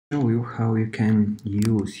Show you how you can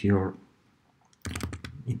use your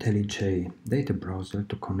IntelliJ data browser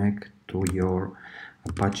to connect to your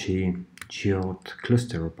Apache Geode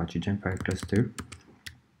cluster, Apache GemFire cluster,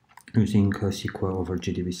 using SQL over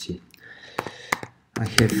JDBC. I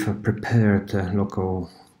have prepared a local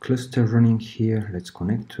cluster running here. Let's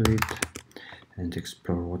connect to it and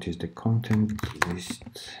explore what is the content. List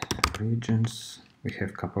regions. We have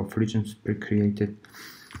a couple of regions pre-created.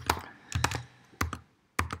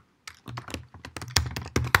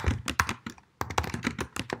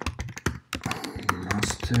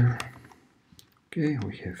 Master. Okay,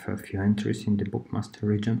 we have a few entries in the bookmaster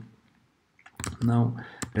region. Now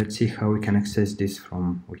let's see how we can access this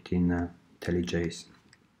from within IntelliJ.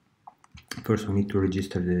 First, we need to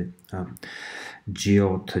register the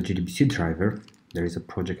Geode JDBC driver. There is a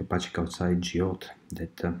project Apache Calcite Geode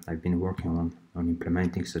that I've been working on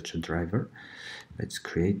implementing such a driver. Let's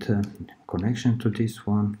create a connection to this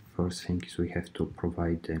one. First thing is we have to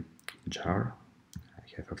provide the jar. I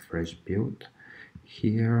have a fresh build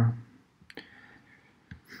here.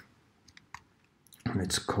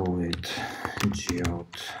 Let's call it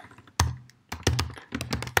Geode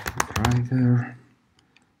driver.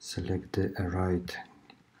 Select the right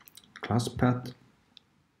class path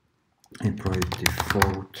and provide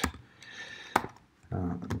default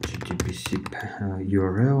JDBC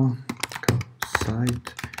URL,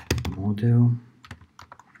 Calcite model,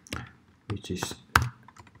 which is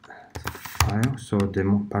file. So the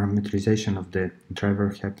parameterization of the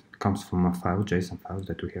driver comes from a file, JSON file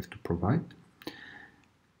that we have to provide.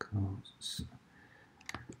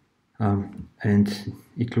 And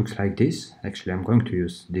it looks like this. Actually, I'm going to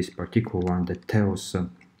use this particular one that tells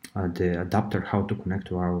the adapter how to connect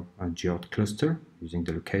to our Geode cluster using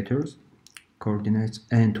the locators, coordinates,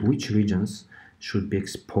 and which regions should be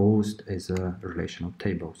exposed as relational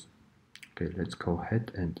tables. Okay, let's go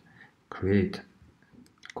ahead and create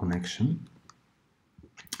a connection.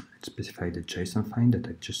 Let's specify the JSON file that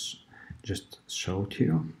I just showed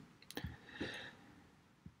you.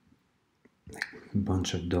 A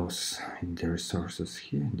bunch of those in the resources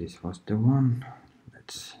here. This was the one.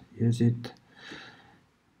 Let's use it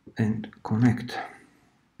and connect.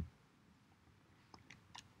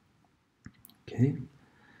 Okay,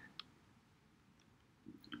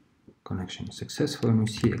 connection is successful, and we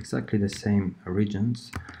see exactly the same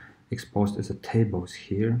regions exposed as a tables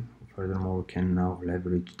here. Furthermore, we can now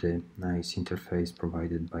leverage the nice interface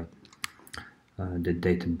provided by the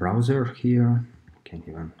data browser here. Can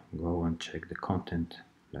even go and check the content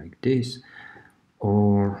like this,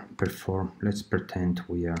 or perform, let's pretend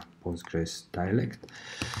we are Postgres dialect.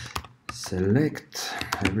 Select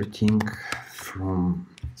everything from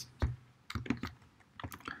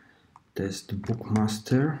test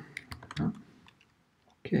bookmaster.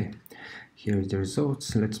 Okay, here is the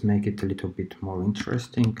results. Let's make it a little bit more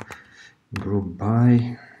interesting. Group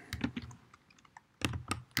by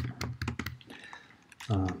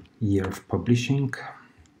year of publishing,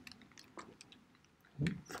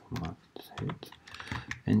 format it,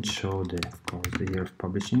 and show the, of course, the year of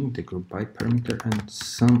publishing, the group by parameter, and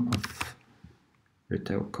sum of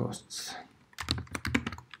retail costs.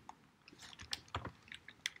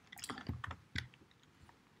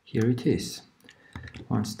 Here it is.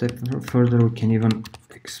 One step further, we can even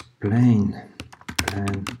explain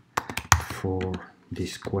plan for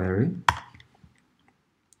this query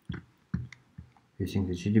using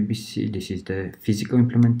the JDBC. This is the physical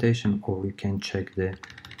implementation, or you can check the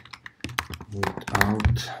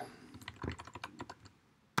without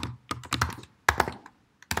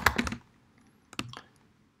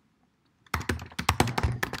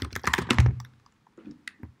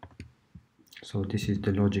so this is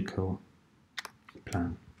the logical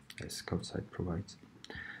plan as Calcite provides.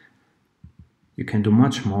 You can do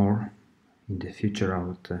much more in the future. I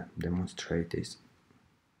will demonstrate this.